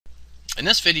In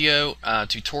this video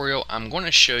tutorial, I'm going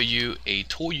to show you a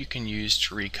tool you can use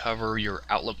to recover your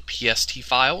Outlook PST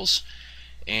files.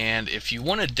 And if you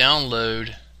want to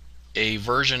download a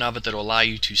version of it that will allow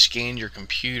you to scan your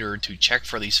computer to check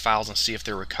for these files and see if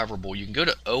they're recoverable, you can go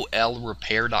to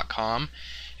olrepair.com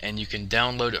and you can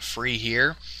download it free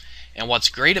here. And what's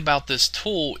great about this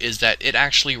tool is that it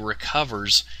actually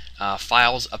recovers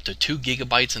files up to 2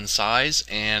 gigabytes in size,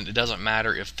 and it doesn't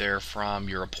matter if they're from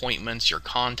your appointments, your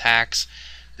contacts,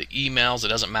 the emails. It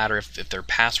doesn't matter if they're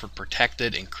password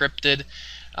protected, encrypted.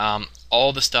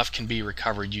 All the stuff can be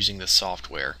recovered using this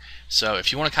software. So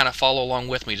if you want to kind of follow along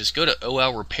with me, just go to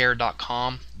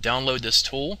olrepair.com, download this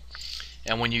tool,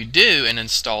 and when you do and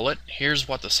install it, here's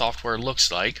what the software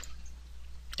looks like.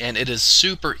 And it is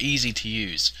super easy to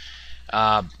use.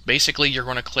 Basically, you're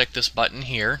going to click this button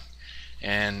here,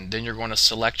 and then you're going to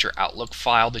select your Outlook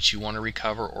file that you want to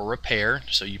recover or repair.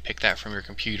 So you pick that from your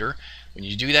computer. When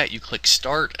you do that, you click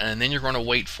start, and then you're going to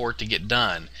wait for it to get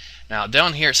done. Now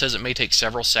down here it says it may take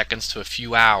several seconds to a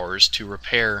few hours to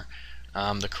repair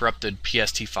the corrupted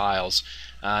PST files.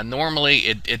 Normally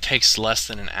it takes less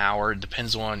than an hour. It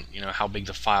depends on how big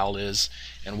the file is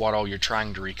and what all you're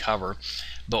trying to recover.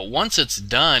 But once it's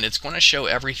done, it's going to show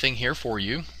everything here for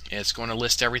you. It's going to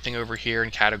list everything over here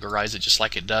and categorize it just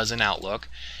like it does in Outlook.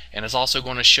 And it's also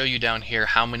going to show you down here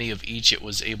how many of each it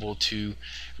was able to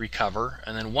recover.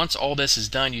 And then once all this is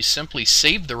done, you simply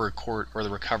save the record or the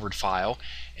recovered file,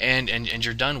 and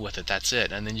you're done with it. That's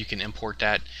it. And then you can import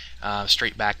that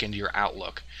straight back into your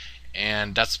Outlook.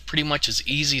 And that's pretty much as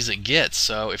easy as it gets.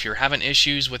 So if you're having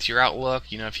issues with your Outlook,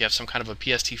 if you have some kind of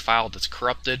a PST file that's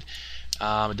corrupted,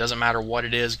 it doesn't matter what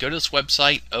it is, go to this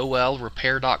website,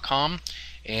 olrepair.com,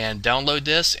 and download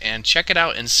this and check it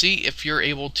out and see if you're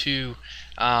able to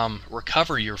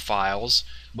recover your files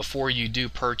before you do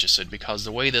purchase it. Because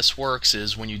the way this works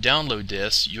is when you download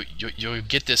this, you'll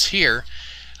get this here,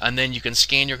 and then you can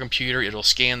scan your computer. It'll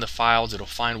scan the files, it'll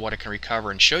find what it can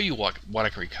recover and show you what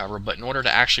it can recover. But in order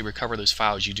to actually recover those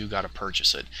files, you do got to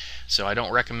purchase it. So I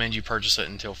don't recommend you purchase it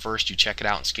until first you check it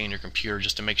out and scan your computer,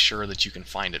 just to make sure that you can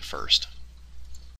find it first.